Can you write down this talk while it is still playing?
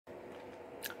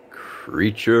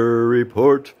Creature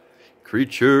report,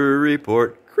 creature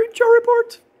report, creature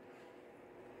report.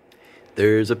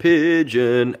 There's a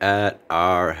pigeon at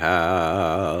our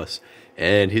house,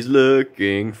 and he's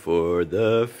looking for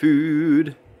the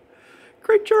food.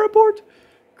 Creature report,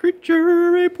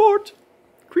 creature report,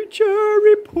 creature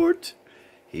report.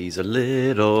 He's a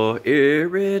little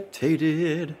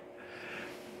irritated.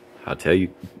 I'll tell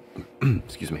you,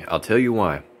 excuse me, I'll tell you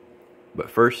why. But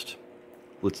first,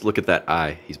 let's look at that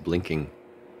eye. He's blinking.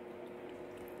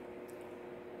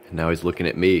 And now he's looking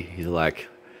at me. He's like,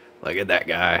 look at that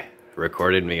guy.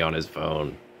 Recorded me on his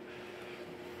phone.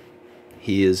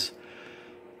 He is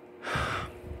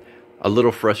a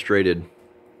little frustrated.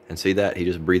 And see that? He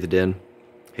just breathed in.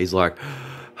 He's like,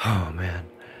 oh man.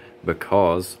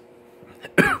 Because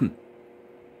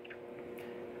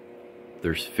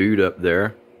there's food up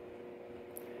there.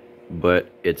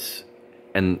 But it's,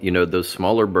 and you know, those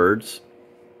smaller birds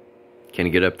can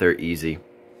get up there easy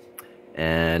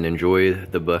and enjoy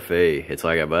the buffet. It's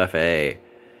like a buffet.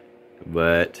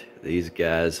 But these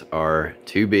guys are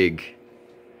too big.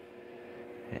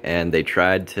 And they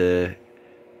tried to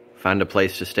find a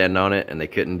place to stand on it, and they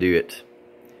couldn't do it.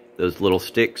 Those little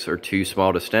sticks are too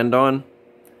small to stand on.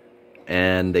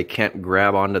 And they can't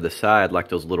grab onto the side like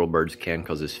those little birds can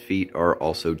because his feet are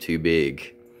also too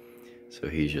big. So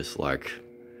he's just like,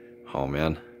 oh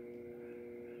man.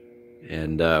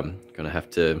 And gonna have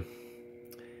to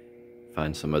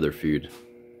find some other food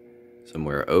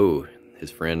somewhere. Oh,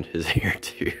 his friend is here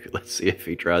too. Let's see if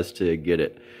he tries to get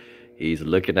it. He's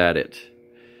looking at it.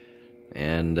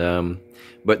 And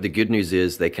but the good news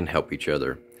is they can help each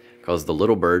other, because the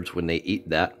little birds, when they eat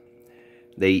that,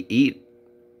 they eat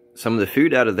some of the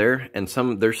food out of there, and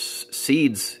some there's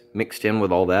seeds mixed in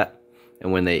with all that.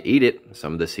 And when they eat it,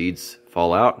 some of the seeds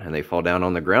fall out and they fall down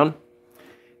on the ground.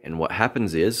 And what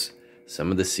happens is some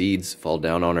of the seeds fall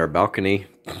down on our balcony.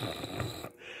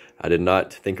 I did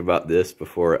not think about this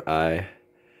before I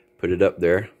put it up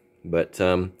there, but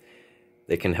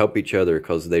they can help each other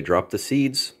because they drop the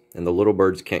seeds and the little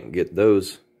birds can't get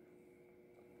those,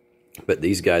 but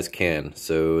these guys can.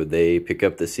 So they pick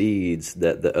up the seeds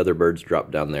that the other birds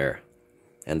drop down there.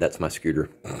 And that's my scooter.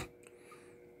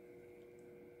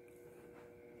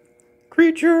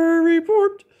 Creature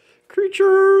report, creature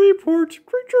report,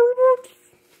 creature report.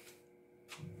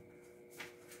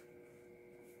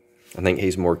 I think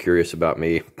he's more curious about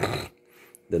me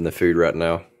than the food right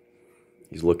now.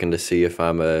 He's looking to see if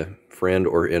I'm a friend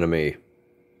or enemy.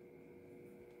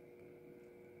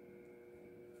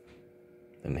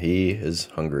 And he is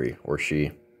hungry, or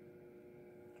she.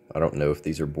 I don't know if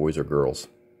these are boys or girls.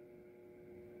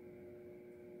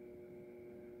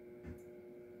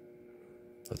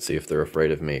 Let's see if they're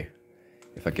afraid of me.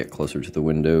 If I get closer to the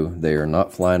window, they are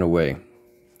not flying away.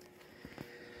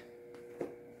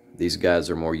 These guys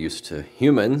are more used to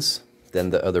humans than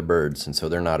the other birds, and so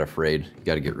they're not afraid. You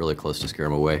gotta get really close to scare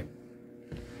them away.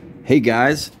 Hey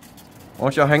guys, why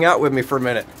don't y'all hang out with me for a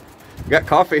minute? Got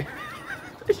coffee.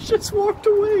 They just walked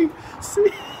away.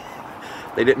 See?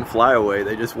 They didn't fly away,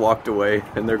 they just walked away,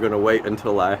 and they're gonna wait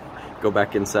until I go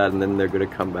back inside, and then they're gonna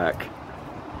come back.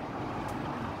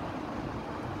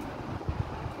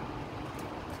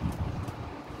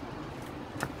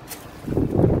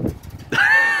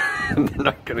 They're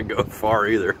not gonna go far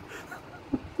either.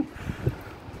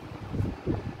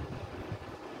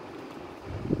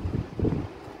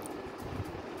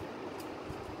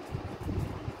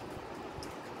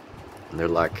 And they're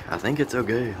like, I think it's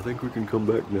okay. I think we can come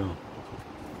back now.